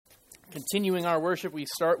Continuing our worship, we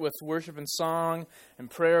start with worship and song and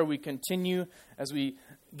prayer. We continue as we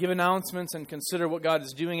give announcements and consider what God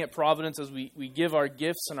is doing at Providence as we give our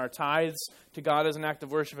gifts and our tithes to God as an act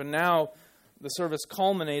of worship. And now the service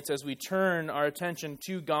culminates as we turn our attention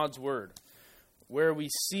to God's Word, where we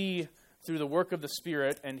see through the work of the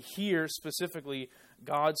Spirit and hear specifically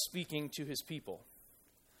God speaking to His people.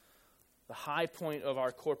 The high point of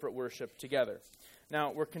our corporate worship together.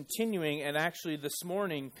 Now, we're continuing and actually this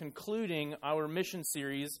morning concluding our mission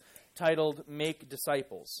series titled Make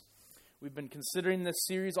Disciples. We've been considering this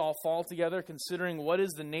series all fall together, considering what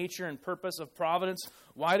is the nature and purpose of Providence,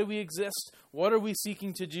 why do we exist, what are we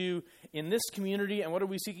seeking to do in this community, and what are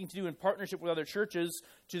we seeking to do in partnership with other churches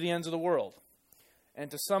to the ends of the world. And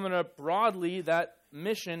to sum it up broadly, that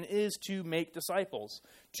mission is to make disciples,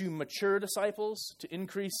 to mature disciples, to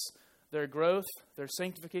increase their growth, their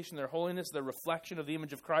sanctification, their holiness, their reflection of the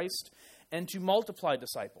image of Christ, and to multiply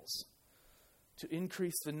disciples, to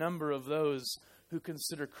increase the number of those who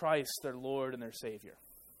consider Christ their Lord and their Savior.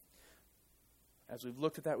 As we've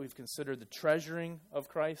looked at that, we've considered the treasuring of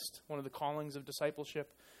Christ, one of the callings of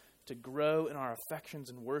discipleship, to grow in our affections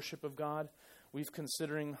and worship of God. We've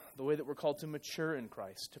considering the way that we're called to mature in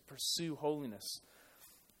Christ, to pursue holiness,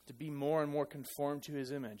 to be more and more conformed to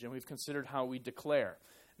His image. And we've considered how we declare.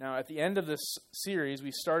 Now, at the end of this series, we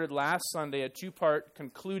started last Sunday a two-part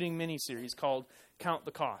concluding mini-series called Count the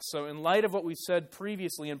Cost. So in light of what we said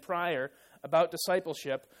previously and prior about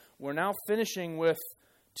discipleship, we're now finishing with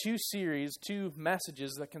two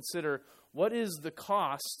messages that consider what is the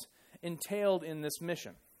cost entailed in this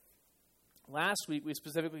mission. Last week, we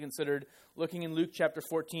specifically considered, looking in Luke chapter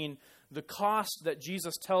 14, the cost that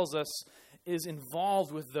Jesus tells us is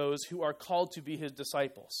involved with those who are called to be His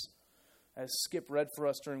disciples. As Skip read for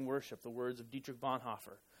us during worship, the words of Dietrich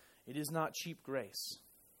Bonhoeffer, it is not cheap grace.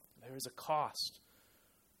 There is a cost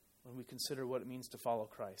when we consider what it means to follow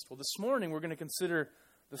Christ. Well, this morning we're going to consider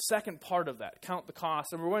the second part of that, count the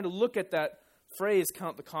cost, and we're going to look at that phrase,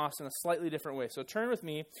 count the cost, in a slightly different way. So turn with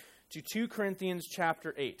me to 2 Corinthians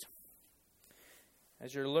chapter 8.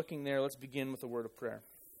 As you're looking there, let's begin with a word of prayer.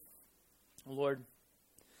 Lord,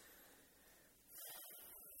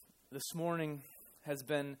 this morning has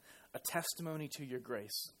been a testimony to your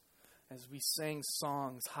grace as we sang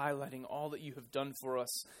songs highlighting all that you have done for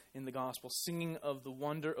us in the gospel, singing of the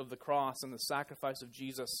wonder of the cross and the sacrifice of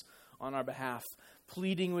Jesus on our behalf,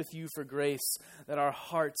 pleading with you for grace that our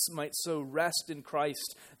hearts might so rest in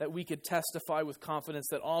Christ that we could testify with confidence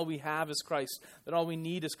that all we have is Christ, that all we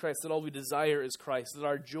need is Christ, that all we desire is Christ, that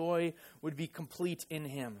our joy would be complete in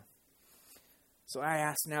Him. So I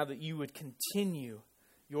ask now that you would continue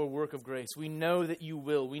your work of grace. We know that you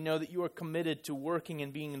will. We know that you are committed to working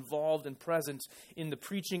and being involved and present in the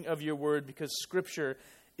preaching of your word because Scripture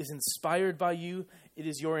is inspired by you. It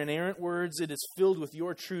is your inerrant words. It is filled with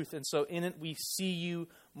your truth. And so in it we see you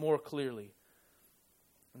more clearly.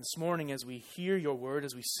 And this morning as we hear your word,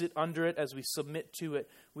 as we sit under it, as we submit to it,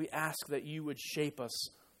 we ask that you would shape us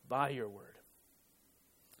by your word.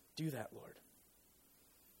 Do that, Lord.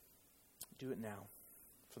 Do it now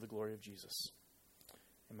for the glory of Jesus.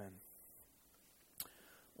 Amen.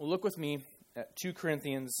 Well, look with me at 2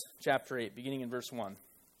 Corinthians chapter 8, beginning in verse 1.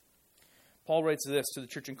 Paul writes this to the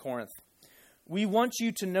church in Corinth. We want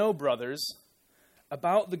you to know, brothers,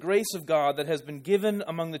 about the grace of God that has been given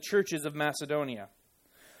among the churches of Macedonia.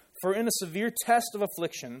 For in a severe test of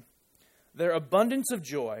affliction, their abundance of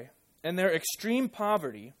joy and their extreme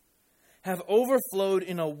poverty have overflowed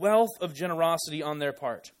in a wealth of generosity on their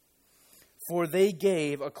part. For they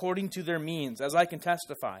gave according to their means, as I can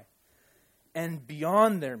testify, and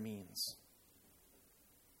beyond their means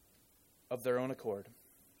of their own accord,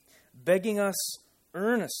 begging us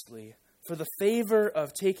earnestly for the favor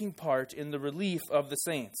of taking part in the relief of the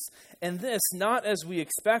saints. And this, not as we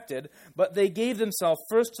expected, but they gave themselves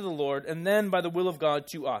first to the Lord, and then by the will of God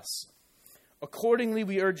to us. Accordingly,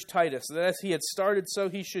 we urge Titus, that as he had started, so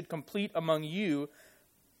he should complete among you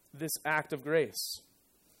this act of grace.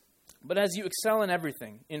 But as you excel in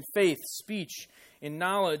everything, in faith, speech, in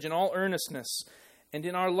knowledge, in all earnestness, and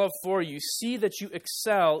in our love for you, see that you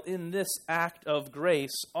excel in this act of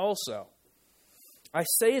grace also. I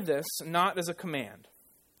say this not as a command,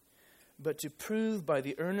 but to prove by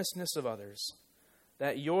the earnestness of others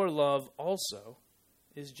that your love also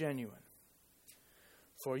is genuine.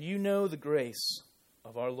 For you know the grace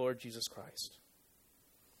of our Lord Jesus Christ,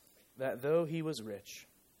 that though he was rich,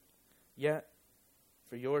 yet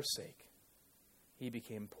for your sake, he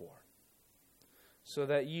became poor, so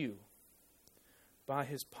that you, by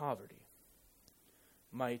his poverty,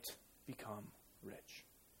 might become rich.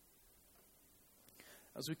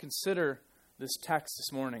 As we consider this text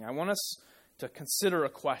this morning, I want us to consider a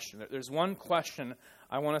question. There's one question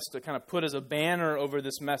I want us to kind of put as a banner over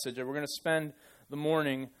this message, and we're going to spend the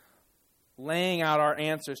morning laying out our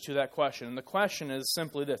answers to that question. And the question is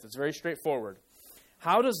simply this. It's very straightforward.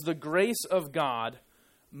 How does the grace of God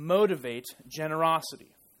motivate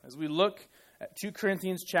generosity? As we look at 2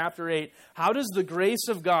 Corinthians chapter 8, how does the grace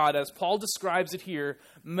of God, as Paul describes it here,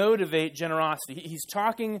 motivate generosity? He's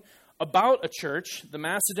talking about a church, the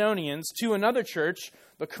Macedonians, to another church,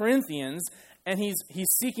 the Corinthians, and he's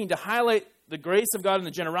seeking to highlight the grace of God and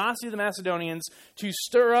the generosity of the Macedonians to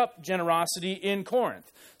stir up generosity in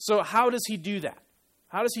Corinth. So how does he do that?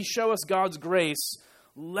 How does he show us God's grace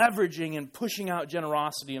leveraging and pushing out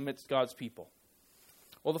generosity amidst God's people?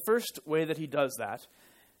 Well, the first way that he does that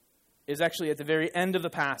is actually at the very end of the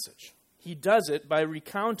passage. He does it by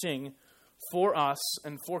recounting for us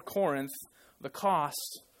and for Corinth the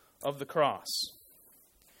cost of the cross.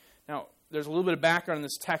 Now, there's a little bit of background in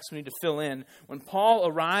this text we need to fill in. When Paul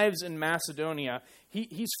arrives in Macedonia,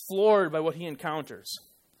 he's floored by what he encounters.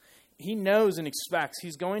 He knows and expects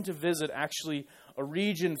he's going to visit actually a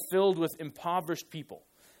region filled with impoverished people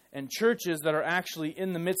and churches that are actually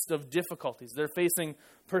in the midst of difficulties. They're facing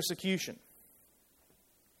persecution.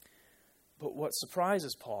 But what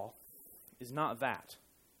surprises Paul is not that,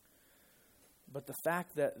 but the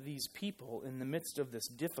fact that these people in the midst of this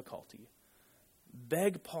difficulty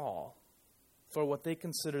beg Paul for what they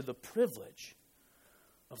consider the privilege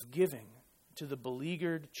of giving to the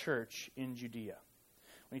beleaguered church in Judea.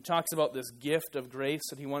 When he talks about this gift of grace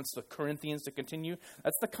that he wants the Corinthians to continue,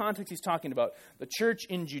 that's the context he's talking about. The church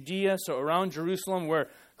in Judea, so around Jerusalem where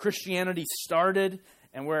Christianity started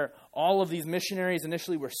and where all of these missionaries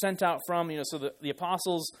initially were sent out from. So the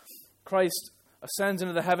apostles, Christ ascends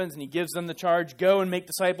into the heavens and he gives them the charge, go and make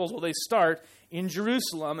disciples. Well, they start in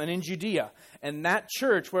Jerusalem and in Judea. And that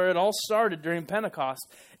church where it all started during Pentecost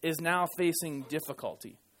is now facing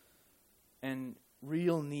difficulty and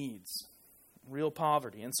real needs, real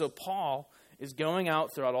poverty. And so Paul is going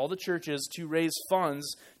out throughout all the churches to raise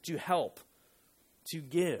funds to help, to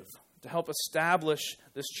give, to help establish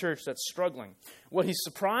this church that's struggling. What he's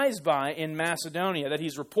surprised by in Macedonia, that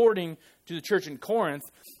he's reporting to the church in Corinth,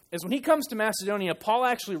 is when he comes to Macedonia, Paul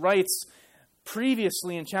actually writes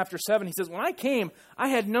previously in chapter 7, he says, when I came, I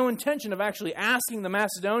had no intention of actually asking the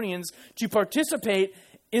Macedonians to participate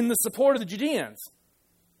in the support of the Judeans.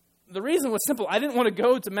 The reason was simple. I didn't want to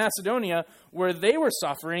go to Macedonia where they were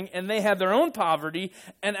suffering and they had their own poverty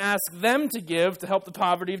and ask them to give to help the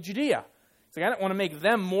poverty of Judea. It's like I didn't want to make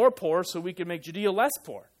them more poor so we could make Judea less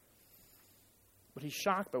poor. But he's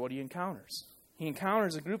shocked by what he encounters. He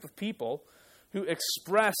encounters a group of people who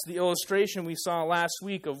express the illustration we saw last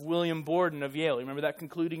week of William Borden of Yale. Remember that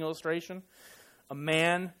concluding illustration? A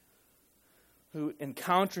man who,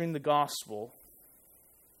 encountering the gospel,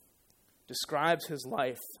 describes his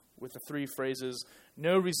life with the 3 phrases,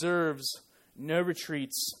 no reserves, no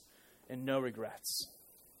retreats, and no regrets.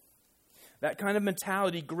 That kind of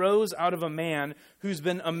mentality grows out of a man who's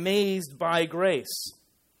been amazed by grace.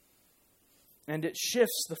 And it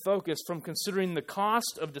shifts the focus from considering the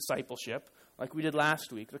cost of discipleship, like we did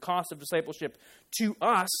last week, the cost of discipleship to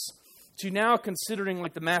us, to now considering,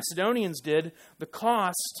 like the Macedonians did, the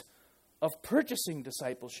cost of purchasing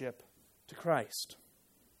discipleship to Christ.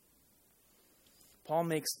 Paul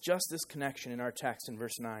makes just this connection in our text in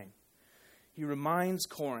verse 9. He reminds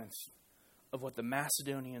Corinth of what the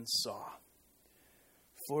Macedonians saw.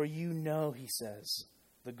 For you know, he says,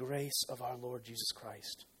 the grace of our Lord Jesus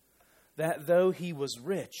Christ, that though he was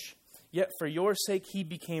rich, yet for your sake he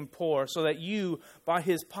became poor, so that you, by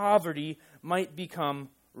his poverty, might become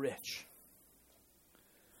rich.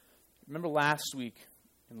 Remember last week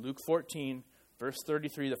in Luke 14, verse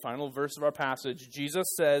 33, the final verse of our passage, Jesus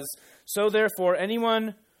says, so therefore any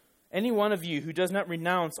one of you who does not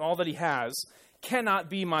renounce all that he has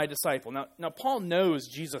cannot be my disciple. Now Paul knows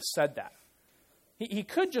Jesus said that. He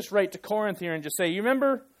could just write to Corinth here and just say, you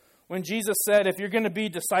remember when Jesus said, if you're going to be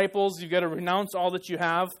disciples, you've got to renounce all that you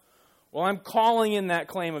have? Well, I'm calling in that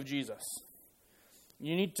claim of Jesus.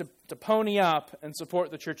 You need to pony up and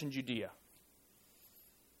support the church in Judea.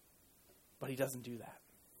 But he doesn't do that.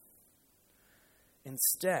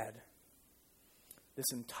 Instead,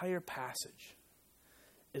 this entire passage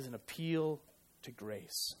is an appeal to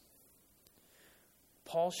grace.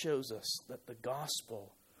 Paul shows us that the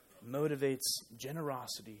gospel motivates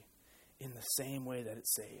generosity in the same way that it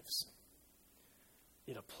saves.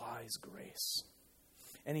 It applies grace.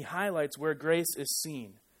 And he highlights where grace is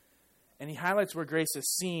seen. And he highlights where grace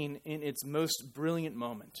is seen in its most brilliant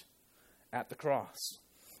moment, at the cross.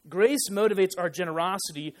 Grace motivates our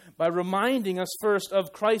generosity by reminding us first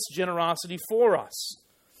of Christ's generosity for us.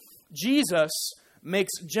 Jesus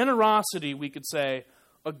makes generosity, we could say,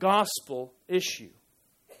 a gospel issue.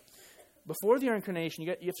 Before the incarnation, you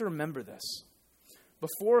have to remember this.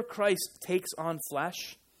 Before Christ takes on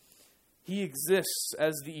flesh, he exists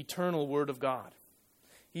as the eternal Word of God.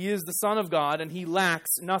 He is the Son of God, and he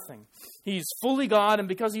lacks nothing. He's fully God, and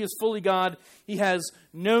because he is fully God, he has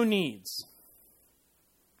no needs.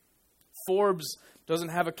 Forbes doesn't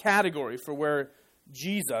have a category for where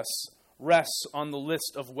Jesus rests on the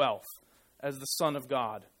list of wealth as the Son of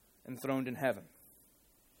God enthroned in heaven.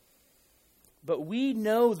 But we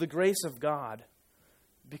know the grace of God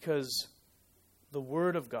because the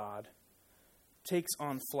Word of God takes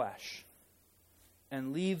on flesh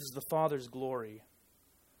and leaves the Father's glory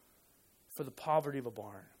for the poverty of a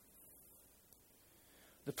barn.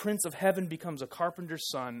 The Prince of Heaven becomes a carpenter's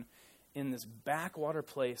son in this backwater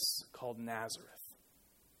place called Nazareth.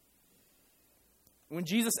 When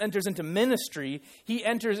Jesus enters into ministry, he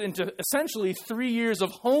enters into essentially 3 years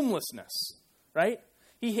of homelessness, right?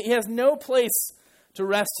 He has no place to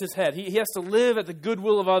rest his head. He has to live at the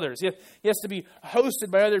goodwill of others. He has to be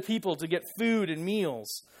hosted by other people to get food and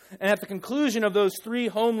meals. And at the conclusion of those 3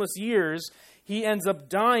 homeless years, he ends up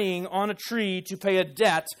dying on a tree to pay a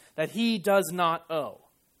debt that he does not owe.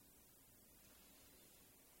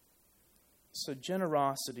 So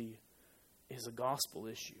generosity is a gospel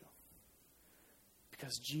issue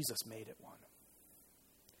because Jesus made it one.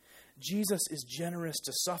 Jesus is generous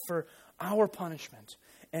to suffer our punishment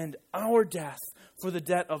and our death for the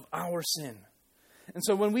debt of our sin. And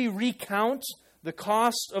so when we recount the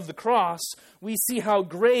cost of the cross, we see how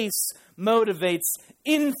grace motivates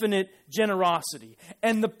infinite generosity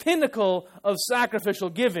and the pinnacle of sacrificial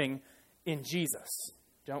giving in Jesus,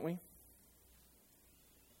 don't we?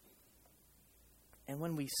 And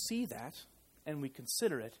when we see that and we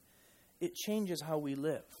consider it, it changes how we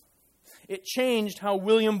live. It changed how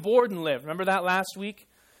William Borden lived. Remember that last week?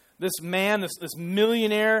 This man, this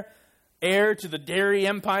millionaire heir to the dairy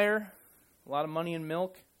empire, a lot of money and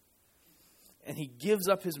milk. And he gives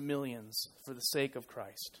up his millions for the sake of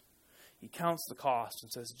Christ. He counts the cost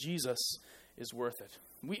and says, Jesus is worth it.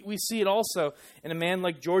 We see it also in a man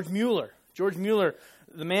like George Mueller. George Mueller,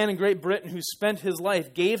 the man in Great Britain who spent his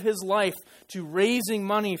life, gave his life to raising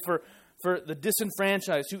money for the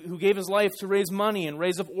disenfranchised, who gave his life to raise money and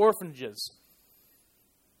raise up orphanages.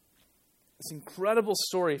 This incredible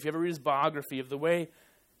story, if you ever read his biography, of the way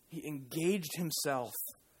he engaged himself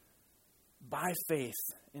by faith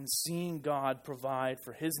in seeing God provide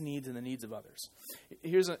for his needs and the needs of others.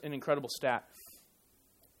 Here's an incredible stat.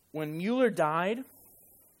 When Mueller died,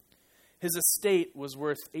 his estate was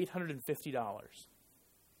worth $850 at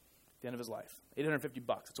the end of his life. $850.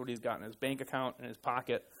 That's what he's got in his bank account, in his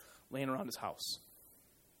pocket, laying around his house.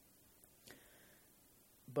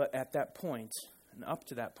 But at that point, and up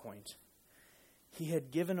to that point, he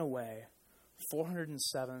had given away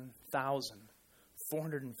 $407,450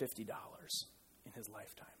 in his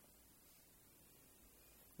lifetime.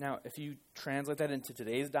 Now, if you translate that into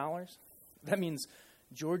today's dollars, that means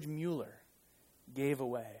George Mueller gave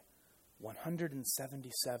away $177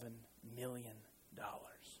 million.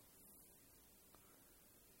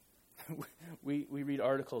 We read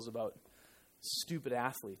articles about stupid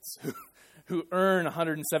athletes who earn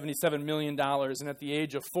 $177 million and at the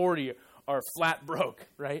age of 40 are flat broke,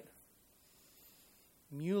 right?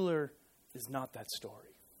 Mueller is not that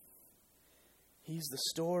story. He's the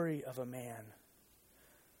story of a man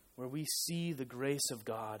where we see the grace of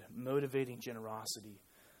God motivating generosity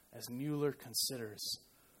as Mueller considers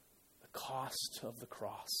the cost of the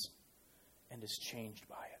cross and is changed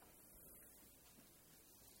by it.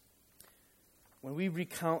 When we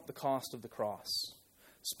recount the cost of the cross,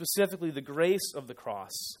 specifically the grace of the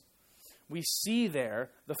cross, we see there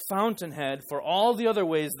the fountainhead for all the other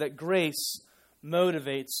ways that grace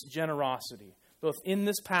motivates generosity, both in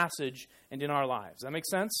this passage and in our lives. Does that make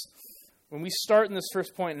sense? When we start in this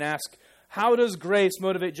first point and ask, how does grace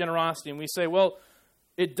motivate generosity? And we say, well,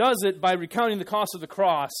 it does it by recounting the cost of the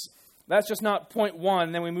cross. That's just not point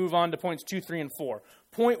one. Then we move on to points 2, 3, and 4.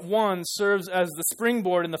 Point 1 serves as the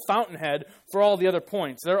springboard and the fountainhead for all the other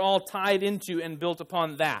points. They're all tied into and built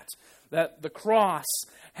upon that the cross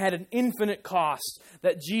had an infinite cost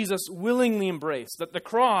that Jesus willingly embraced, that the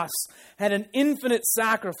cross had an infinite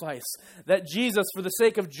sacrifice that Jesus, for the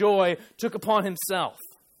sake of joy, took upon himself.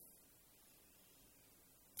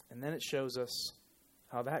 And then it shows us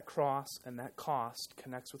how that cross and that cost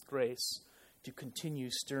connects with grace to continue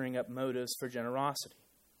stirring up motives for generosity.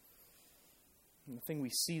 And the thing we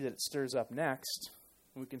see that it stirs up next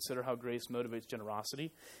when we consider how grace motivates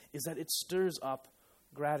generosity, is that it stirs up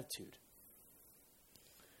gratitude.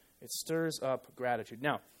 It stirs up gratitude.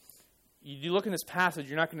 Now, you look in this passage,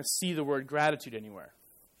 you're not going to see the word gratitude anywhere.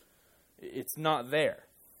 It's not there.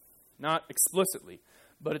 Not explicitly.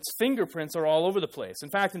 But its fingerprints are all over the place.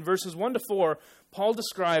 In fact, in verses 1 to 4, Paul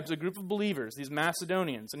describes a group of believers, these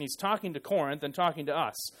Macedonians, and he's talking to Corinth and talking to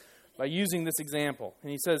us by using this example.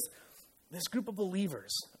 And he says, this group of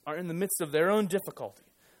believers are in the midst of their own difficulty.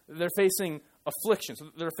 They're facing affliction.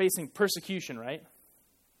 So they're facing persecution, right?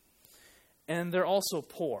 And they're also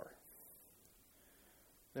poor.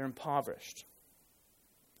 They're impoverished.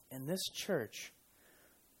 And this church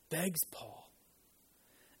begs Paul.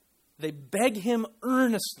 They beg him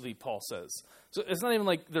earnestly, Paul says. So it's not even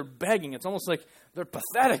like they're begging. It's almost like they're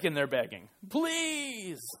pathetic in their begging.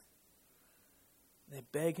 Please! They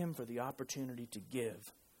beg him for the opportunity to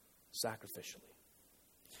give sacrificially.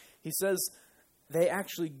 He says they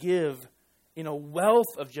actually give in a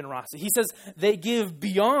wealth of generosity. He says they give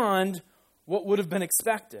beyond what would have been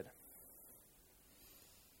expected.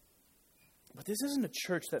 But this isn't a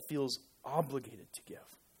church that feels obligated to give.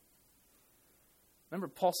 Remember,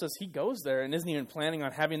 Paul says he goes there and isn't even planning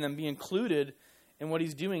on having them be included in what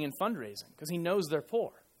he's doing in fundraising because he knows they're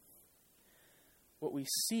poor. What we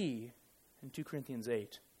see in 2 Corinthians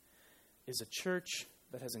 8 is a church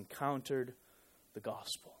that has encountered the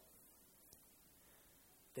gospel.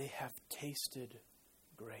 They have tasted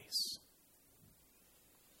grace.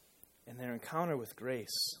 And their encounter with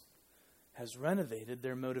grace has renovated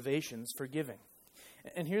their motivations for giving.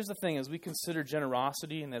 And here's the thing, as we consider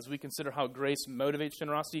generosity and as we consider how grace motivates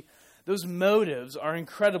generosity, those motives are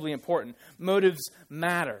incredibly important. Motives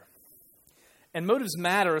matter. And motives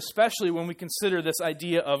matter especially when we consider this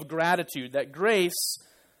idea of gratitude, that grace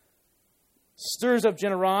stirs up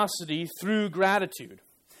generosity through gratitude.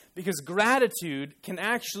 Because gratitude can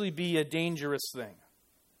actually be a dangerous thing.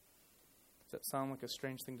 Does that sound like a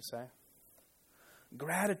strange thing to say?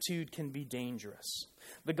 Gratitude can be dangerous.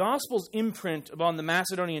 The gospel's imprint upon the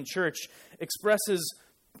Macedonian church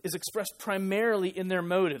is expressed primarily in their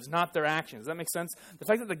motives, not their actions. Does that make sense? The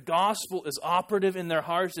fact that the gospel is operative in their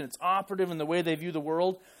hearts and it's operative in the way they view the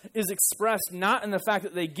world is expressed not in the fact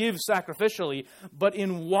that they give sacrificially, but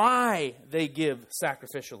in why they give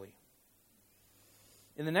sacrificially.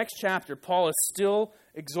 In the next chapter, Paul is still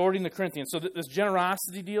exhorting the Corinthians. So this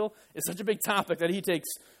generosity deal is such a big topic that he takes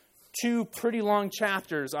 2 pretty long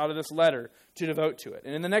chapters out of this letter to devote to it.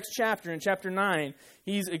 And in the next chapter, in chapter 9,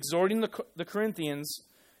 he's exhorting the Corinthians,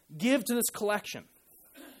 give to this collection.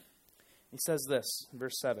 He says this in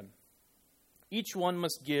verse 7. Each one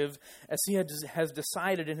must give as he has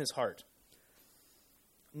decided in his heart,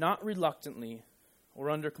 not reluctantly or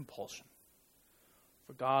under compulsion,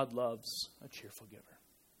 for God loves a cheerful giver.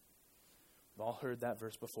 We've all heard that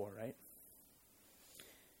verse before, right?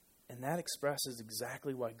 And that expresses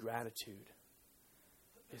exactly why gratitude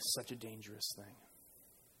is such a dangerous thing.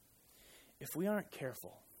 If we aren't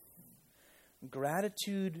careful,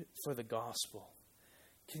 gratitude for the gospel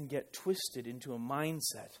can get twisted into a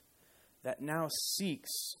mindset that now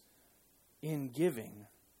seeks, in giving,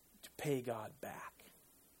 to pay God back.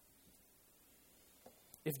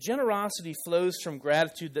 If generosity flows from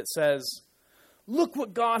gratitude that says, look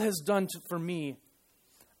what God has done for me,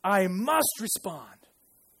 I must respond,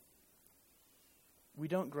 we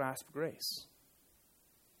don't grasp grace.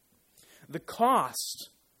 The cost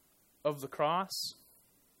of the cross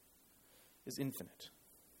is infinite.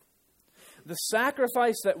 The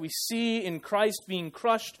sacrifice that we see in Christ being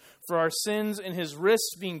crushed for our sins, in his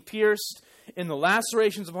wrists being pierced, in the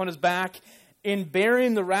lacerations upon his back, in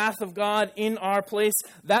bearing the wrath of God in our place,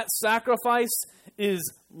 that sacrifice is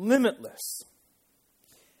limitless.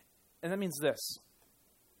 And that means this.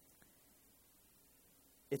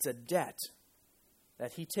 It's a debt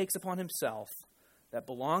that he takes upon himself that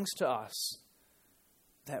belongs to us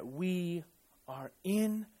that we are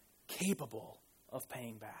incapable of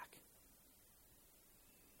paying back.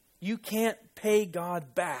 You can't pay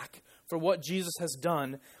God back for what Jesus has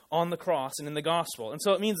done on the cross and in the gospel. And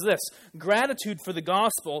so it means this. Gratitude for the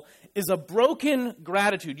gospel is a broken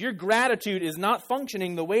gratitude. Your gratitude is not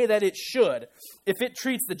functioning the way that it should if it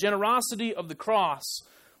treats the generosity of the cross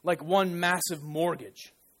like one massive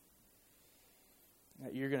mortgage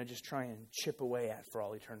that you're going to just try and chip away at for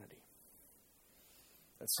all eternity.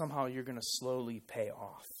 That somehow you're going to slowly pay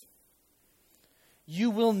off. You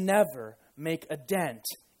will never make a dent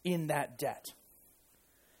in that debt.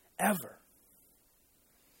 Ever.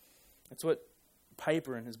 That's what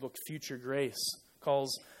Piper in his book Future Grace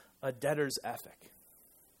calls a debtor's ethic.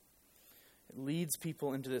 It leads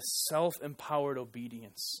people into this self-empowered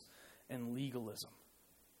obedience and legalism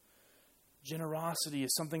Generosity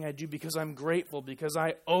is something I do because I'm grateful, because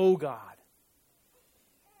I owe God.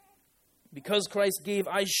 Because Christ gave,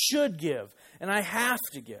 I should give, and I have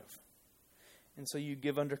to give. And so you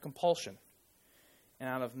give under compulsion and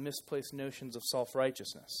out of misplaced notions of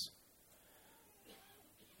self-righteousness.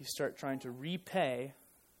 You start trying to repay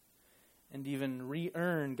and even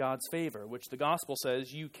re-earn God's favor, which the gospel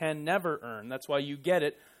says you can never earn. That's why you get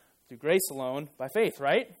it through grace alone, by faith,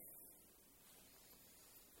 right?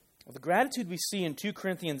 Well, the gratitude we see in 2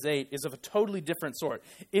 Corinthians 8 is of a totally different sort.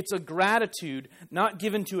 It's a gratitude not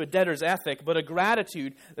given to a debtor's ethic, but a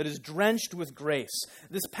gratitude that is drenched with grace.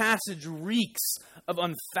 This passage reeks of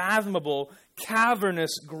unfathomable,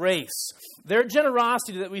 cavernous grace. Their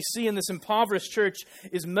generosity that we see in this impoverished church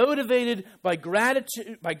is motivated by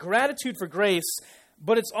gratitude for grace,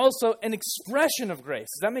 but it's also an expression of grace.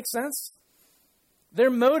 Does that make sense?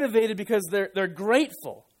 They're motivated because they're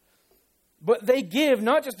grateful. But they give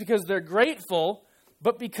not just because they're grateful,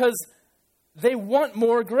 but because they want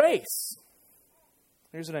more grace.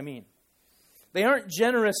 Here's what I mean. They aren't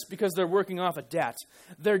generous because they're working off a debt.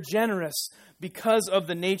 They're generous because of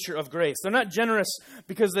the nature of grace. They're not generous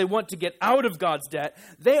because they want to get out of God's debt.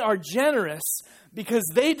 They are generous because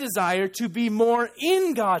they desire to be more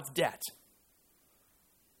in God's debt.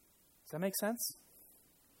 Does that make sense?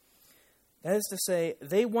 That is to say,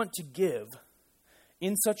 they want to give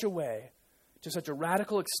in such a way, to such a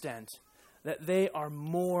radical extent, that they are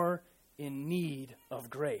more in need of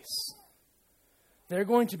grace. They're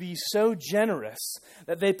going to be so generous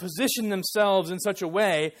that they position themselves in such a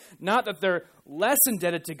way, not that they're less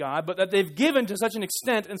indebted to God, but that they've given to such an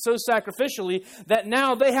extent and so sacrificially that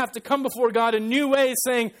now they have to come before God in new ways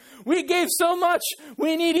saying, we gave so much,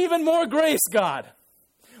 we need even more grace, God.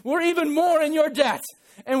 We're even more in your debt.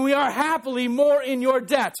 And we are happily more in your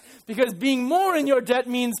debt, because being more in your debt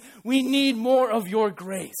means we need more of your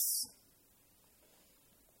grace.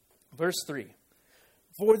 Verse 3.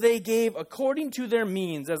 For they gave according to their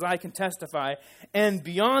means, as I can testify, and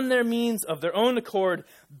beyond their means of their own accord,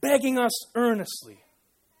 begging us earnestly.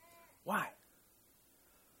 Why?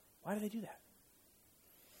 Why do they do that?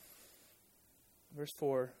 Verse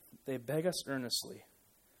 4. They beg us earnestly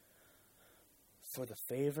for the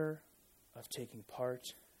favor of taking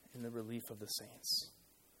part in the relief of the saints.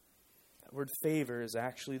 That word favor is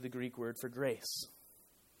actually the Greek word for grace.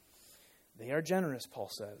 They are generous, Paul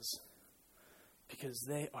says, because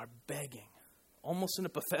they are begging, almost in a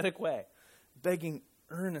pathetic way, begging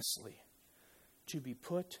earnestly to be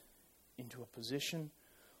put into a position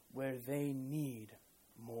where they need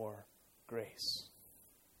more grace.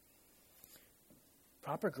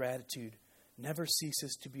 Proper gratitude never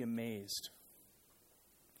ceases to be amazed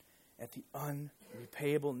at the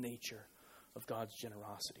unrepayable nature of God's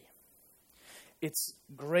generosity. It's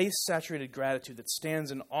grace-saturated gratitude that stands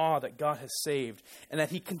in awe that God has saved and that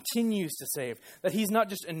he continues to save. That he's not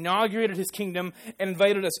just inaugurated his kingdom and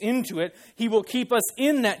invited us into it. He will keep us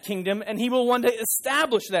in that kingdom and he will one day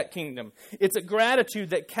establish that kingdom. It's a gratitude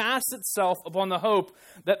that casts itself upon the hope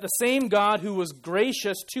that the same God who was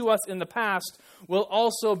gracious to us in the past will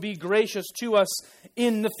also be gracious to us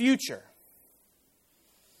in the future.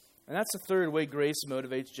 And that's the third way grace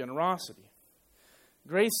motivates generosity.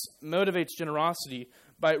 Grace motivates generosity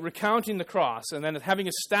by recounting the cross and then having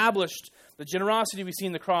established the generosity we see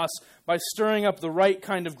in the cross by stirring up the right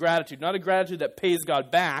kind of gratitude. Not a gratitude that pays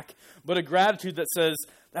God back, but a gratitude that says,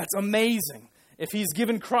 that's amazing. If he's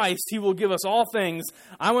given Christ, he will give us all things.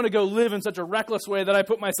 I want to go live in such a reckless way that I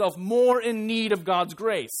put myself more in need of God's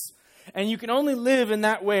grace. And you can only live in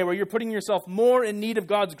that way where you're putting yourself more in need of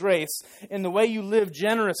God's grace in the way you live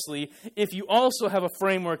generously if you also have a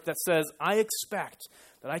framework that says, I expect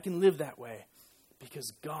that I can live that way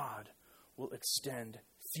because God will extend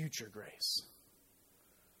future grace.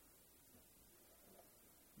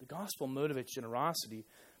 The gospel motivates generosity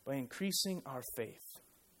by increasing our faith.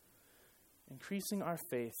 Increasing our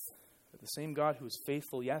faith that the same God who was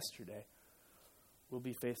faithful yesterday will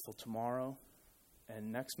be faithful tomorrow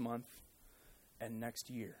and next month, and next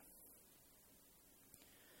year.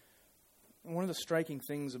 And one of the striking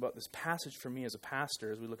things about this passage for me as a pastor,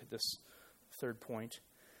 as we look at this third point,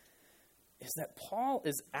 is that Paul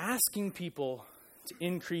is asking people to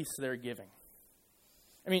increase their giving.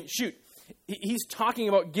 I mean, shoot, he's talking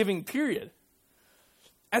about giving, period.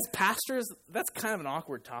 As pastors, that's kind of an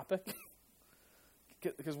awkward topic,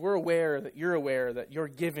 because we're aware that you're aware that your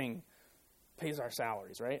giving pays our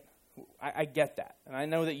salaries, right? I get that, and I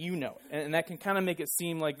know that you know it, and that can kind of make it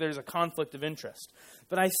seem like there's a conflict of interest.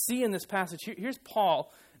 But I see in this passage, here's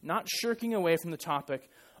Paul not shirking away from the topic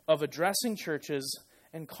of addressing churches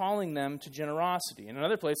and calling them to generosity. And in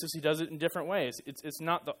other places, he does it in different ways. It's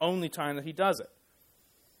not the only time that he does it.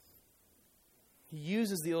 He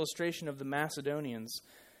uses the illustration of the Macedonians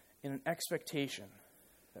in an expectation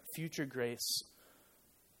that future grace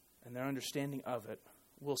and their understanding of it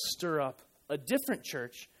will stir up a different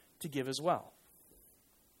church to give as well.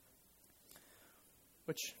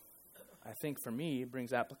 Which I think for me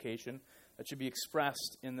brings application that should be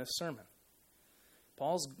expressed in this sermon.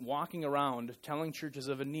 Paul's walking around telling churches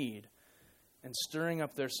of a need and stirring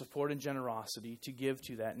up their support and generosity to give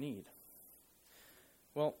to that need.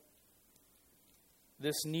 Well,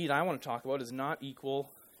 this need I want to talk about is not equal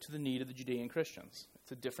to the need of the Judean Christians.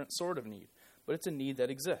 It's a different sort of need, but it's a need that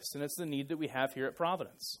exists, and it's the need that we have here at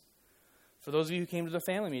Providence. For those of you who came to the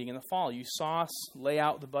family meeting in the fall, you saw us lay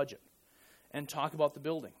out the budget and talk about the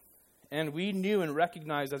building. And we knew and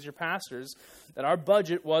recognized as your pastors that our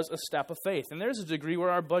budget was a step of faith. And there's a degree where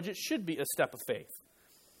our budget should be a step of faith.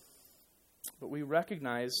 But we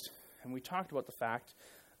recognized and we talked about the fact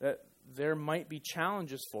that there might be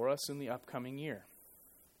challenges for us in the upcoming year.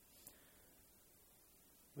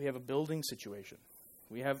 We have a building situation.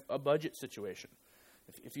 We have a budget situation.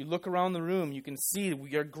 If you look around the room, you can see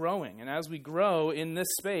we are growing. And as we grow in this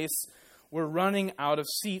space, we're running out of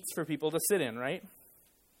seats for people to sit in, right?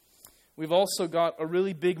 We've also got a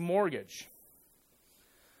really big mortgage.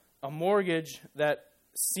 A mortgage that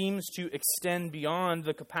seems to extend beyond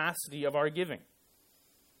the capacity of our giving.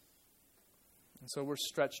 And so we're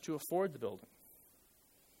stretched to afford the building.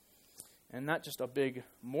 And not just a big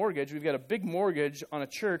mortgage, we've got a big mortgage on a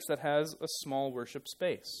church that has a small worship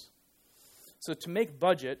space. So to make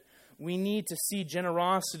budget, we need to see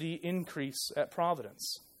generosity increase at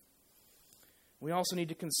Providence. We also need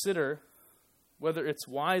to consider whether it's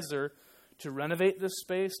wiser to renovate this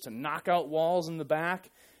space, to knock out walls in the back,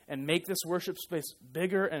 and make this worship space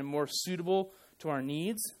bigger and more suitable to our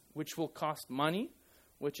needs, which will cost money,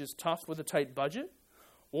 which is tough with a tight budget,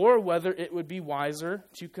 or whether it would be wiser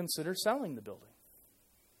to consider selling the building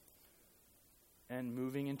and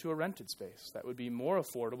moving into a rented space that would be more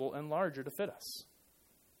affordable and larger to fit us.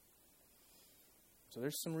 So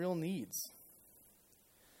there's some real needs.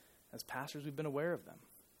 As pastors, we've been aware of them.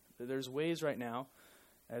 There's ways right now,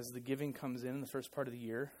 as the giving comes in the first part of the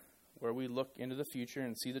year, where we look into the future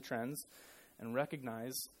and see the trends and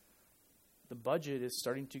recognize the budget is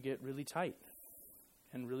starting to get really tight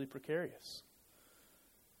and really precarious.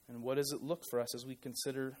 And what does it look for us as we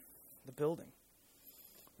consider the building?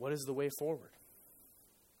 What is the way forward?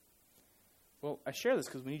 Well, I share this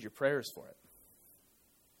because we need your prayers for it.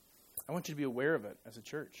 I want you to be aware of it as a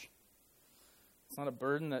church. It's not a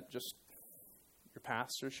burden that just your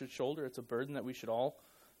pastor should shoulder. It's a burden that we should all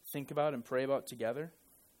think about and pray about together.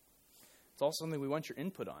 It's also something we want your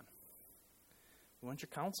input on. We want your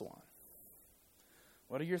counsel on.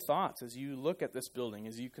 What are your thoughts as you look at this building,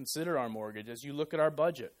 as you consider our mortgage, as you look at our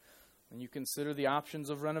budget, and you consider the options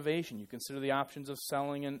of renovation, you consider the options of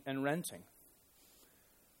selling and renting?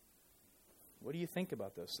 What do you think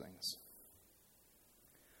about those things?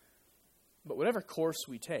 But whatever course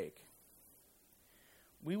we take,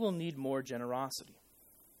 we will need more generosity.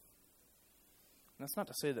 And that's not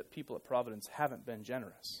to say that people at Providence haven't been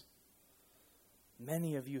generous.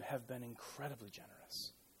 Many of you have been incredibly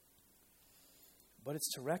generous. But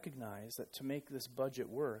it's to recognize that to make this budget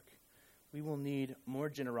work, we will need more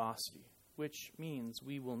generosity, which means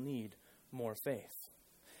we will need more faith.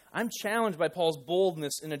 I'm challenged by Paul's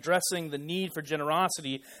boldness in addressing the need for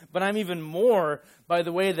generosity, but I'm even more by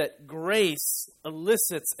the way that grace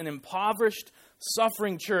elicits an impoverished,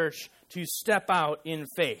 suffering church to step out in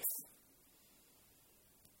faith.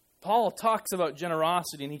 Paul talks about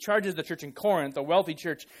generosity, and he charges the church in Corinth, a wealthy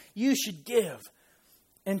church, you should give.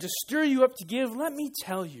 And to stir you up to give, let me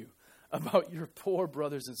tell you about your poor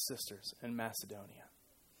brothers and sisters in Macedonia.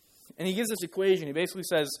 And he gives this equation. He basically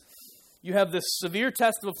says, you have this severe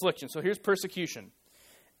test of affliction. So here's persecution.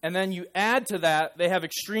 And then you add to that, they have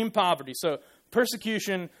extreme poverty. So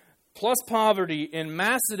persecution plus poverty in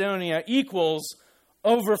Macedonia equals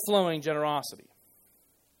overflowing generosity.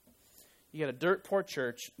 You got a dirt poor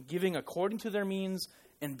church giving according to their means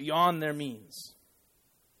and beyond their means.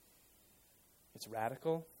 It's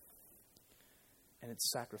radical and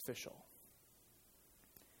it's sacrificial.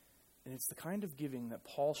 And it's the kind of giving that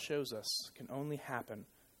Paul shows us can only happen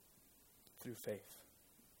through faith.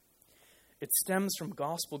 It stems from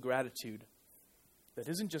gospel gratitude that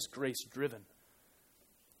isn't just grace driven,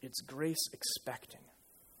 it's grace expecting.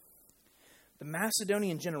 The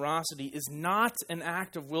Macedonian generosity is not an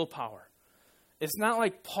act of willpower. It's not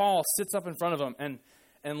like Paul sits up in front of them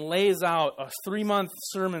and lays out a 3-month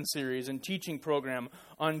sermon series and teaching program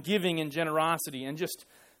on giving and generosity and just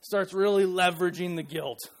starts really leveraging the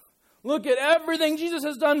guilt. Look at everything Jesus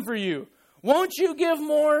has done for you. Won't you give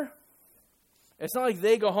more? It's not like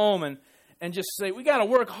they go home and just say, we got to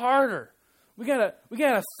work harder. We got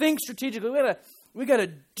to think strategically. We got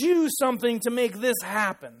to do something to make this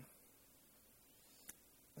happen.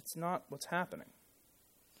 That's not what's happening.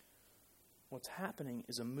 What's happening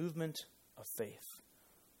is a movement of faith,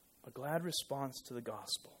 a glad response to the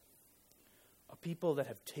gospel, a people that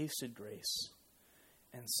have tasted grace,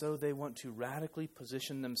 and so they want to radically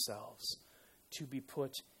position themselves to be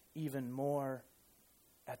put even more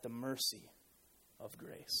at the mercy of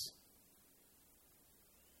grace.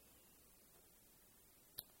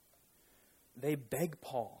 They beg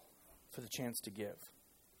Paul for the chance to give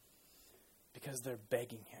because they're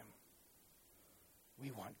begging him.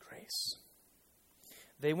 We want grace.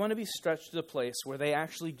 They want to be stretched to the place where they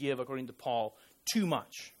actually give, according to Paul, too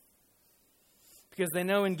much. Because they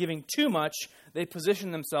know in giving too much, they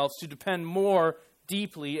position themselves to depend more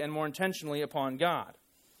deeply and more intentionally upon God.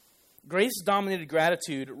 Grace-dominated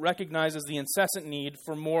gratitude recognizes the incessant need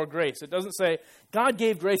for more grace. It doesn't say, God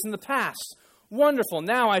gave grace in the past. Wonderful,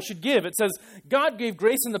 now I should give. It says, God gave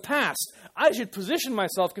grace in the past. I should position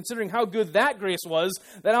myself, considering how good that grace was,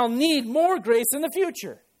 that I'll need more grace in the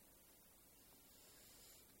future.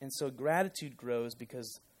 And so gratitude grows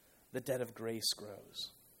because the debt of grace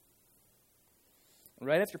grows.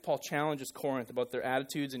 Right after Paul challenges Corinth about their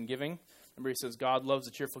attitudes in giving, remember he says, God loves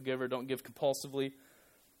a cheerful giver, don't give compulsively.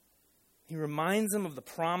 He reminds them of the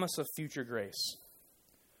promise of future grace.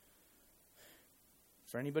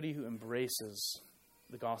 For anybody who embraces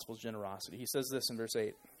the gospel's generosity. He says this in verse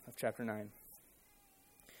 8 of chapter 9.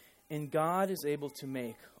 And God is able to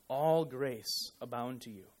make all grace abound to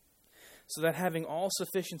you, so that having all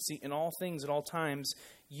sufficiency in all things at all times,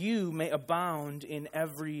 you may abound in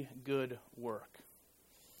every good work.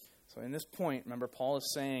 So in this point, remember, Paul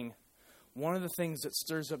is saying, one of the things that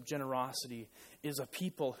stirs up generosity is a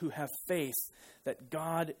people who have faith that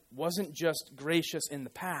God wasn't just gracious in the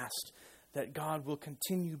past, that God will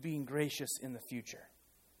continue being gracious in the future.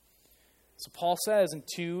 So Paul says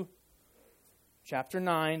in chapter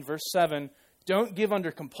 9, verse 7, don't give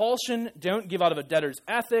under compulsion. Don't give out of a debtor's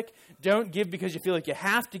ethic. Don't give because you feel like you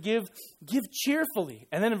have to give. Give cheerfully.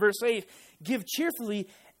 And then in verse 8, give cheerfully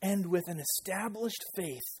and with an established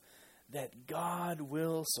faith that God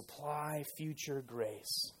will supply future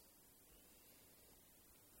grace.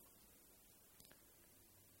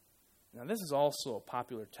 Now, this is also a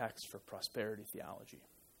popular text for prosperity theology.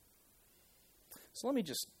 So let me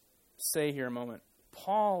just say here a moment,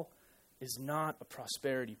 Paul is not a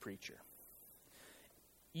prosperity preacher.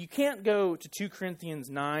 You can't go to 2 Corinthians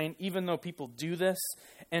 9, even though people do this,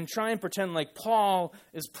 and try and pretend like Paul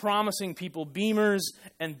is promising people Beamers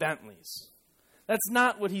and Bentleys. That's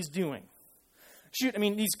not what he's doing. Shoot, I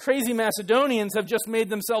mean, these crazy Macedonians have just made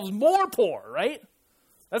themselves more poor, right?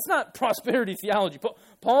 That's not prosperity theology.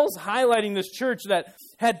 Paul's highlighting this church that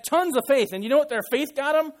had tons of faith, and you know what their faith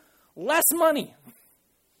got them? Less money.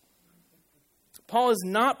 Paul is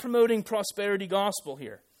not promoting prosperity gospel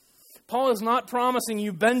here. Paul is not promising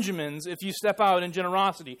you Benjamins if you step out in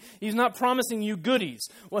generosity. He's not promising you goodies.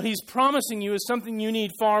 What he's promising you is something you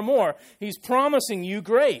need far more. He's promising you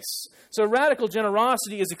grace. So radical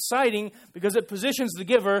generosity is exciting because it positions the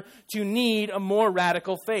giver to need a more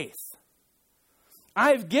radical faith.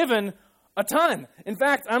 I've given a ton. In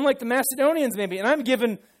fact, I'm like the Macedonians maybe, and I'm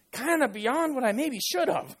given kind of beyond what I maybe should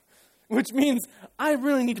have, which means I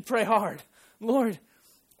really need to pray hard. Lord,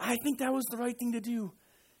 I think that was the right thing to do.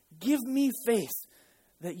 Give me faith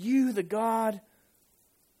that you, the God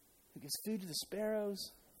who gives food to the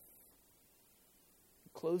sparrows,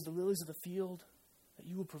 who clothes the lilies of the field, that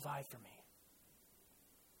you will provide for me.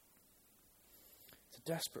 It's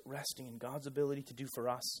a desperate resting in God's ability to do for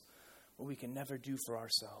us what we can never do for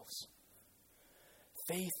ourselves.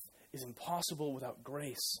 Faith is impossible without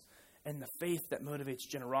grace, and the faith that motivates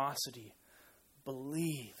generosity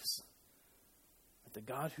believes that the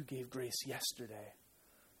God who gave grace yesterday,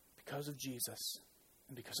 because of Jesus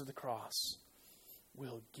and because of the cross,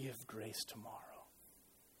 will give grace tomorrow.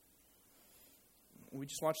 We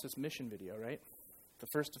just watched this mission video, right? The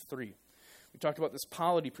first of 3. We talked about this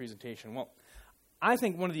polity presentation. Well, I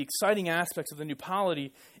think one of the exciting aspects of the new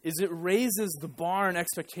polity is it raises the bar and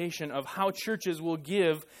expectation of how churches will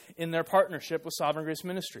give in their partnership with Sovereign Grace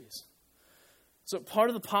Ministries. So part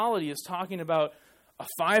of the polity is talking about a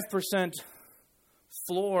 5%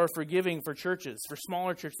 floor for giving for churches, for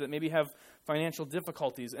smaller churches that maybe have financial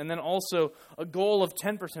difficulties. And then also a goal of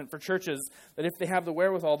 10% for churches that if they have the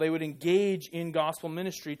wherewithal, they would engage in gospel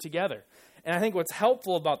ministry together. And I think what's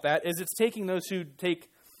helpful about that is it's taking those who take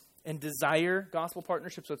and desire gospel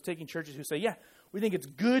partnerships. So it's taking churches who say, yeah, we think it's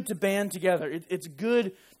good to band together. It's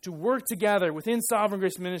good to work together within Sovereign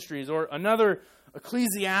Grace Ministries or another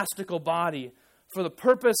ecclesiastical body for the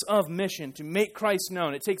purpose of mission, to make Christ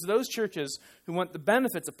known. It takes those churches who want the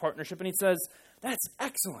benefits of partnership, and he says, that's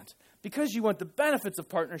excellent. Because you want the benefits of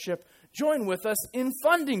partnership, join with us in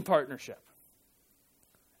funding partnership.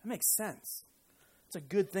 That makes sense. It's a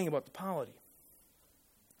good thing about the polity.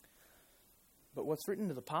 But what's written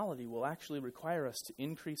to the polity will actually require us to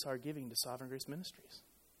increase our giving to Sovereign Grace Ministries.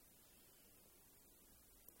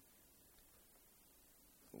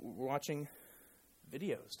 We're watching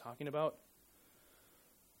videos talking about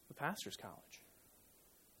the pastor's college.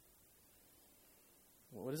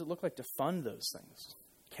 Well, what does it look like to fund those things?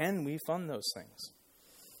 Can we fund those things?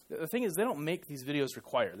 The thing is, they don't make these videos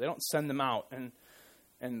required. They don't send them out,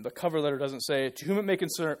 and the cover letter doesn't say, to whom it may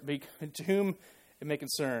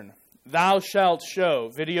concern, thou shalt show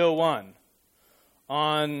video 1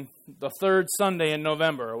 on the 3rd Sunday in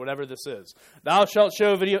November, or whatever this is. Thou shalt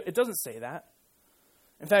show video. It doesn't say that.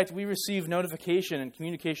 In fact, we receive notification and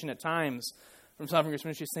communication at times from Sovereign Grace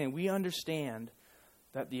Ministries saying, we understand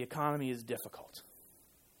that the economy is difficult.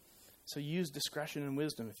 So use discretion and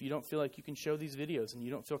wisdom. If you don't feel like you can show these videos and you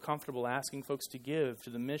don't feel comfortable asking folks to give to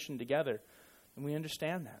the mission together, then we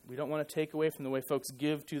understand that. We don't want to take away from the way folks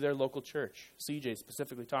give to their local church. CJ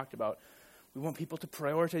specifically talked about, we want people to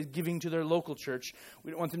prioritize giving to their local church. We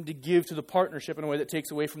don't want them to give to the partnership in a way that takes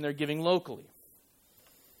away from their giving locally.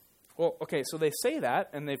 Well, okay, so they say that,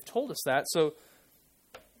 and they've told us that, so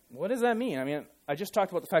what does that mean? I mean, I just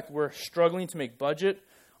talked about the fact that we're struggling to make budget.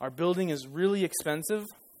 Our building is really expensive.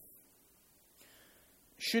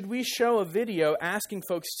 Should we show a video asking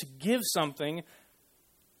folks to give something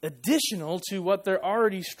additional to what they're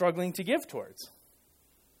already struggling to give towards?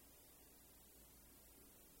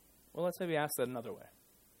 Well, let's maybe ask that another way.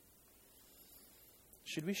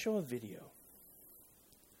 Should we show a video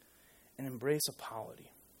and embrace a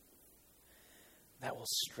polity that will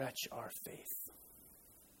stretch our faith?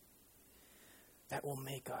 That will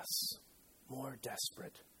make us more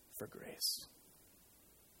desperate for grace?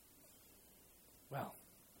 Well,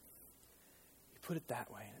 you put it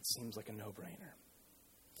that way and it seems like a no-brainer.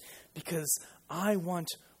 Because I want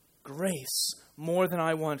grace more than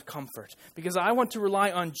I want comfort. Because I want to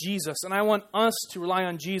rely on Jesus, and I want us to rely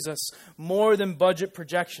on Jesus more than budget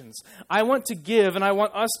projections. I want to give, and I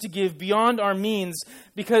want us to give beyond our means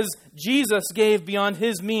because Jesus gave beyond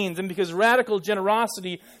his means, and because radical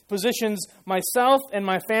generosity positions myself and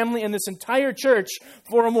my family and this entire church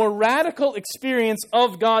for a more radical experience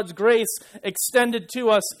of God's grace extended to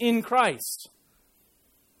us in Christ.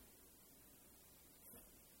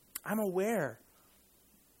 I'm aware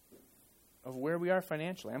of where we are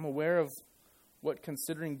financially. I'm aware of what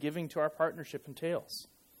considering giving to our partnership entails.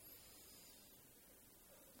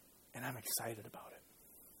 And I'm excited about it.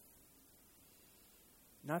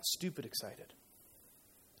 Not stupid excited.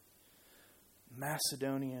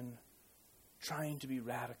 Macedonian, trying to be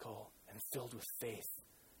radical and filled with faith,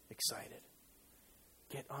 excited.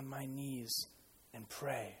 Get on my knees and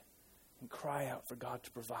pray and cry out for God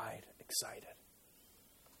to provide, excited.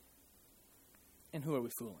 And who are we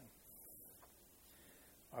fooling?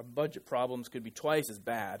 Our budget problems could be twice as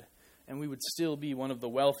bad, and we would still be one of the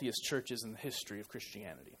wealthiest churches in the history of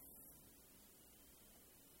Christianity.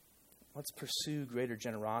 Let's pursue greater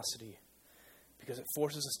generosity because it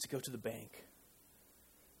forces us to go to the bank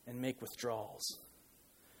and make withdrawals,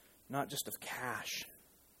 not just of cash,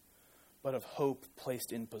 but of hope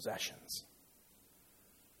placed in possessions.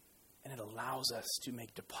 And it allows us to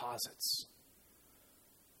make deposits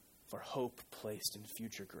for hope placed in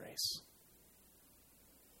future grace.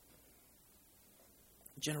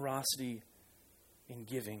 Generosity in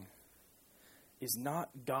giving is not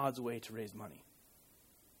God's way to raise money.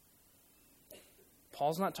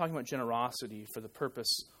 Paul's not talking about generosity for the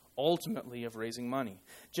purpose ultimately of raising money.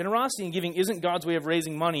 Generosity in giving isn't God's way of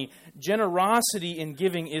raising money. Generosity in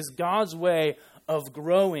giving is God's way of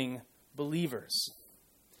growing believers.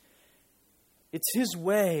 It's his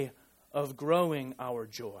way of growing our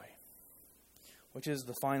joy, which is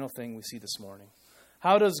the final thing we see this morning.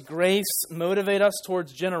 How does grace motivate us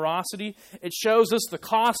towards generosity? It shows us the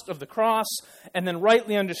cost of the cross, and then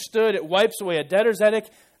rightly understood, it wipes away a debtor's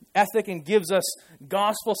ethic and gives us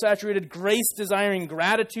gospel-saturated, grace-desiring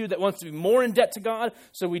gratitude that wants to be more in debt to God.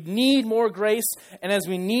 So we need more grace. And as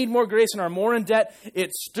we need more grace and are more in debt,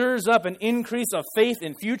 it stirs up an increase of faith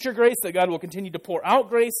in future grace that God will continue to pour out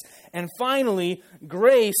grace. And finally,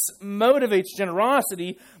 grace motivates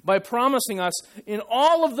generosity by promising us, in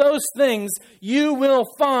all of those things, you will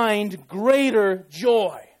find greater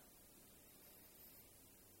joy.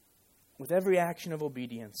 With every action of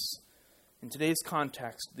obedience, in today's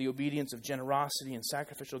context, the obedience of generosity and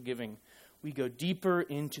sacrificial giving, we go deeper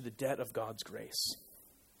into the debt of God's grace.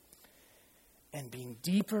 And being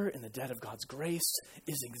deeper in the debt of God's grace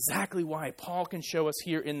is exactly why Paul can show us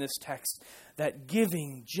here in this text that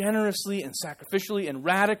giving generously and sacrificially and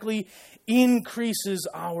radically increases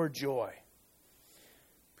our joy.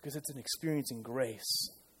 Because it's in experiencing grace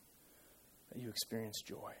that you experience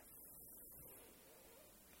joy.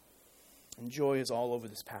 And joy is all over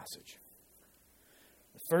this passage.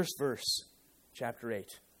 The first verse, chapter 8.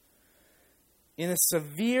 In a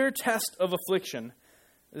severe test of affliction,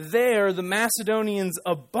 there the Macedonians'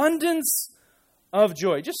 abundance of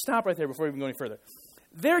joy. Just stop right there before we even go any further.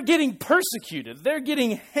 They're getting persecuted. They're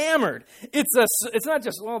getting hammered. It's not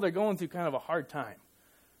just, well, they're going through kind of a hard time.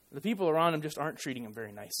 The people around them just aren't treating them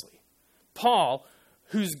very nicely. Paul,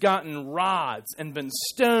 who's gotten rods and been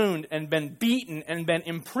stoned and been beaten and been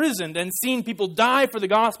imprisoned and seen people die for the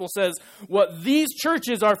gospel, says what these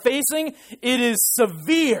churches are facing, it is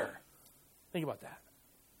severe. Think about that.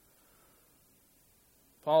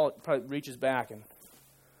 Paul probably reaches back and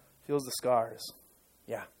feels the scars.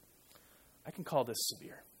 Yeah, I can call this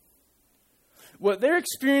severe. What they're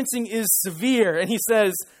experiencing is severe. And he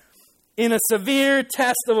says, in a severe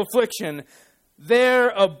test of affliction, their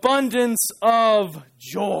abundance of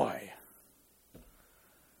joy.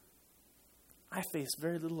 I face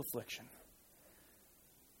very little affliction,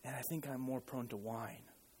 and I think I'm more prone to whine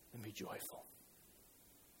than be joyful.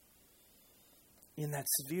 In that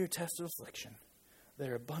severe test of affliction,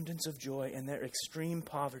 their abundance of joy and their extreme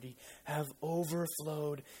poverty have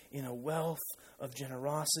overflowed in a wealth of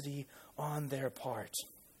generosity on their part.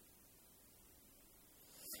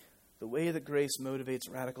 The way that grace motivates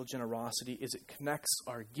radical generosity is it connects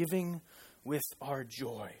our giving with our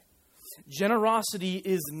joy. Generosity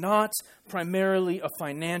is not primarily a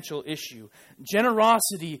financial issue.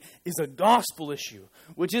 Generosity is a gospel issue,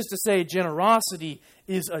 which is to say generosity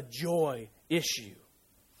is a joy issue.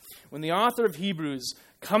 When the author of Hebrews,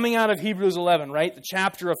 coming out of Hebrews 11, right, the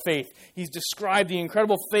chapter of faith, he's described the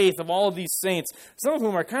incredible faith of all of these saints, some of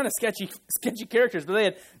whom are kind of sketchy characters, but they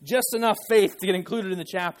had just enough faith to get included in the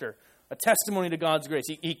chapter. A testimony to God's grace.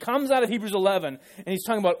 He comes out of Hebrews 11, and he's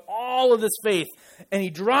talking about all of this faith, and he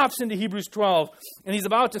drops into Hebrews 12, and he's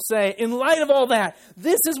about to say, in light of all that,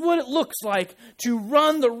 this is what it looks like to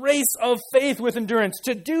run the race of faith with endurance.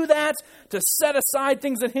 To do that, to set aside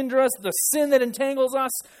things that hinder us, the sin that entangles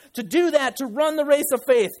us, to do that, to run the race of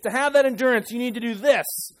faith, to have that endurance, you need to do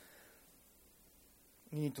this.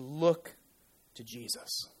 You need to look to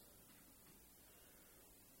Jesus.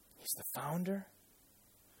 He's the founder.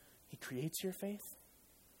 He creates your faith.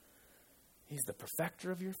 He's the perfecter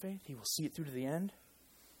of your faith. He will see it through to the end.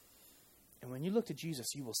 And when you look to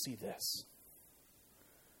Jesus, you will see this.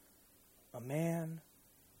 A man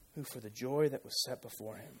who for the joy that was set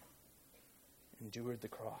before him endured the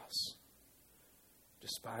cross,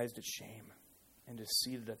 despised its shame, and is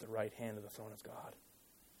seated at the right hand of the throne of God.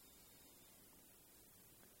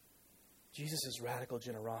 Jesus' radical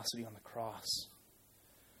generosity on the cross,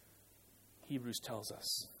 Hebrews tells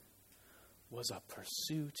us, was a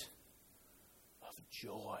pursuit of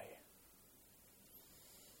joy.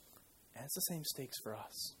 And it's the same stakes for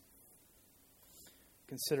us.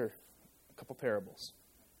 Consider a couple parables.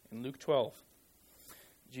 In Luke 12,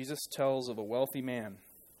 Jesus tells of a wealthy man. And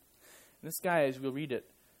this guy, as we'll read it,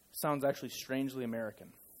 sounds actually strangely American.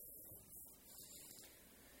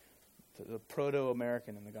 The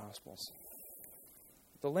proto-American in the Gospels.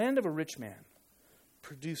 The land of a rich man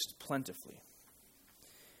produced plentifully.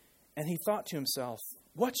 And he thought to himself,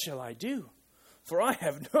 what shall I do? For I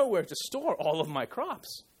have nowhere to store all of my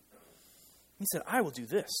crops. He said, I will do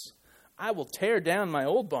this. I will tear down my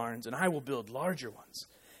old barns, and I will build larger ones.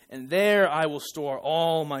 And there I will store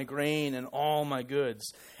all my grain and all my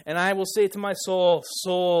goods. And I will say to my soul,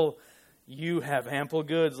 soul, you have ample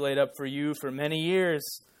goods laid up for you for many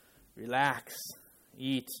years. Relax,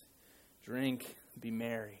 eat, drink, be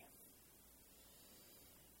merry.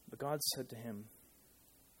 But God said to him,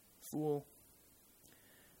 fool,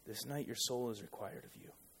 this night your soul is required of you.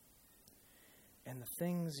 And the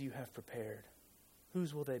things you have prepared,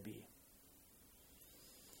 whose will they be?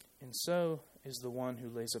 And so is the one who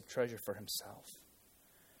lays up treasure for himself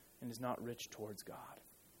and is not rich towards God.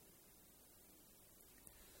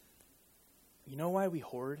 You know why we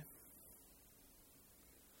hoard?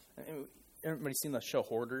 Everybody's seen the show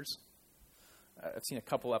Hoarders? I've seen a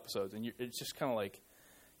couple episodes, and it's just kind of like,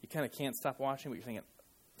 you kind of can't stop watching, but you're thinking,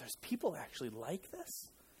 there's people actually like this?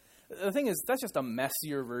 The thing is, that's just a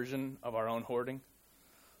messier version of our own hoarding,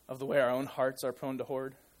 of the way our own hearts are prone to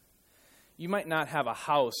hoard. You might not have a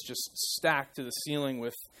house just stacked to the ceiling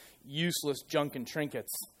with useless junk and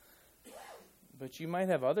trinkets, but you might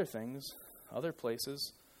have other things, other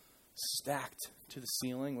places, stacked to the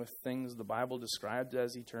ceiling with things the Bible described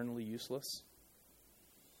as eternally useless.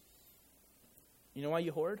 You know why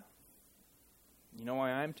you hoard? You know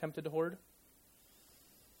why I'm tempted to hoard?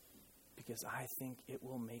 Because I think it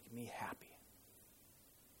will make me happy.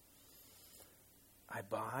 I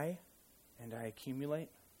buy and I accumulate.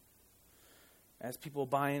 As people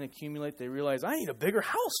buy and accumulate, they realize, I need a bigger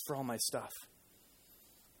house for all my stuff.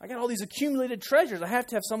 I got all these accumulated treasures. I have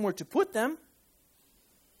to have somewhere to put them.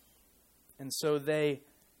 And so they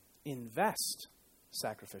invest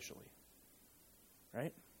sacrificially.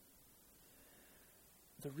 Right?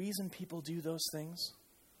 The reason people do those things,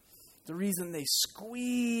 the reason they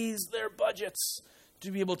squeeze their budgets to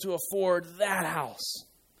be able to afford that house,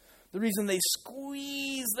 the reason they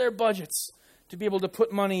squeeze their budgets to be able to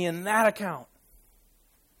put money in that account,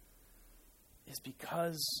 is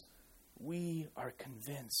because we are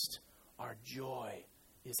convinced our joy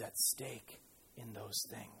is at stake in those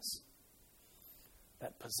things.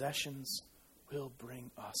 That possessions will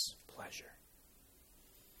bring us pleasure.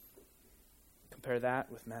 Compare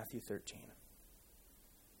that with Matthew 13.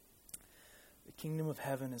 The kingdom of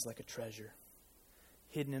heaven is like a treasure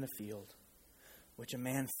hidden in a field, which a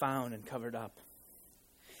man found and covered up.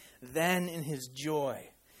 Then in his joy,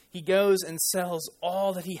 he goes and sells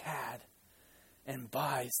all that he had and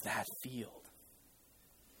buys that field.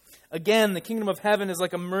 Again, the kingdom of heaven is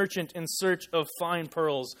like a merchant in search of fine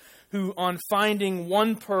pearls, who, on finding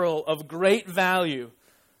one pearl of great value,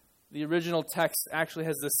 the original text actually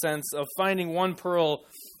has the sense of finding one pearl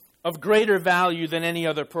of greater value than any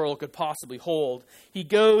other pearl could possibly hold. He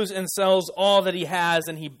goes and sells all that he has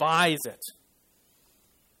and he buys it.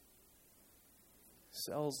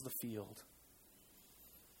 Sells the field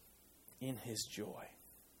in his joy.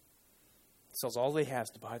 Sells all he has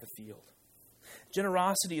to buy the field.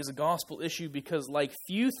 Generosity is a gospel issue because, like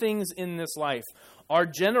few things in this life, our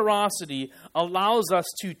generosity allows us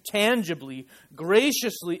to tangibly,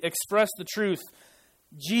 graciously express the truth.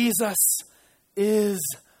 Jesus is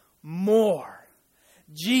more.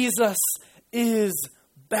 Jesus is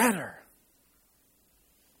better.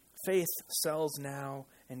 Faith sells now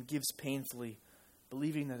and gives painfully,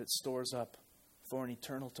 believing that it stores up for an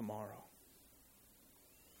eternal tomorrow.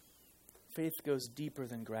 Faith goes deeper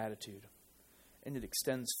than gratitude, and it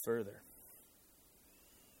extends further.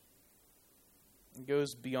 It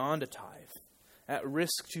goes beyond a tithe, at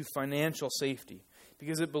risk to financial safety,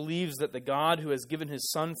 because it believes that the God who has given his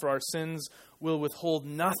Son for our sins will withhold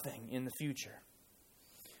nothing in the future.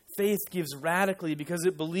 Faith gives radically because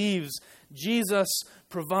it believes Jesus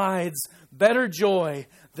provides better joy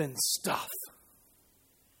than stuff.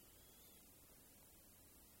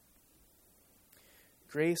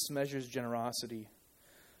 Grace measures generosity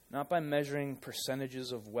not by measuring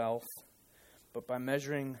percentages of wealth, but by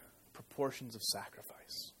measuring proportions of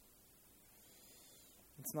sacrifice.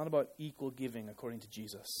 It's not about equal giving according to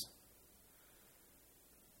Jesus.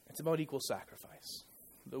 It's about equal sacrifice.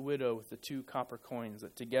 The widow with the 2 copper coins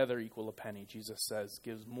that together equal a penny, Jesus says,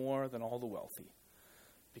 gives more than all the wealthy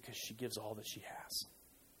because she gives all that she has.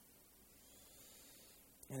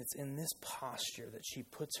 And it's in this posture that she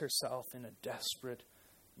puts herself in a desperate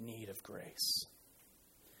need of grace.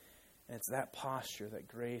 And it's that posture that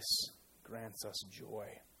grace grants us joy.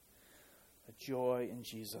 A joy in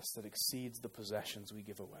Jesus that exceeds the possessions we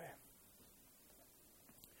give away.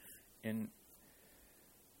 In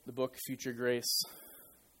the book Future Grace,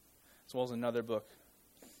 as well as another book,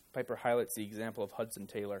 Piper highlights the example of Hudson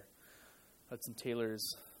Taylor. Hudson Taylor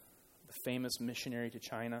is the famous missionary to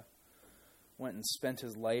China. Went and spent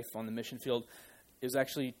his life on the mission field. It was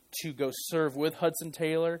actually to go serve with Hudson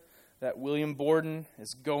Taylor that William Borden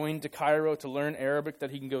is going to Cairo to learn Arabic, that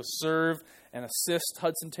he can go serve and assist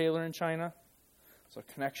Hudson Taylor in China. So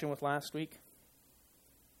a connection with last week.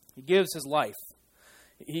 He gives his life.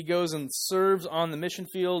 He goes and serves on the mission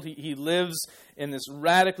field. He lives in this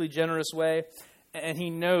radically generous way. And he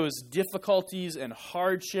knows difficulties and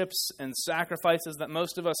hardships and sacrifices that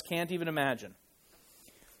most of us can't even imagine.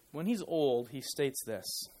 When he's old, he states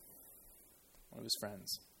this, one of his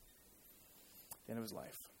friends, at the end of his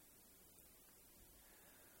life.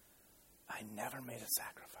 I never made a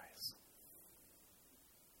sacrifice.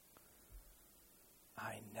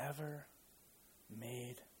 I never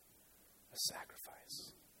made a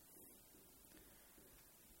sacrifice.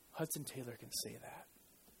 Hudson Taylor can say that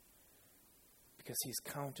because he's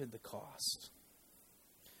counted the cost.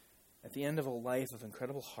 At the end of a life of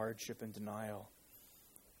incredible hardship and denial,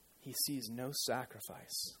 he sees no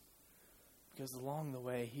sacrifice because along the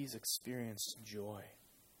way he's experienced joy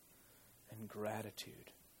and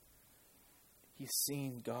gratitude. He's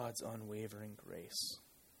seen God's unwavering grace,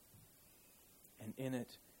 and in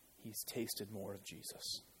it he's tasted more of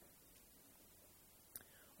Jesus.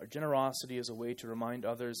 Our generosity is a way to remind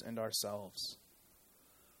others and ourselves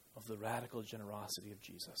of the radical generosity of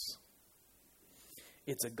Jesus.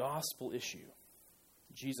 It's a gospel issue.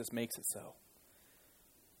 Jesus makes it so.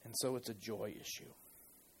 And so it's a joy issue.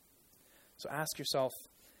 So ask yourself,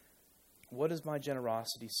 what does my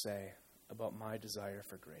generosity say about my desire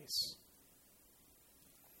for grace?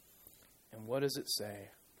 And what does it say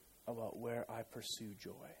about where I pursue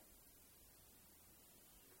joy?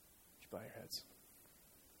 Would you bow your heads?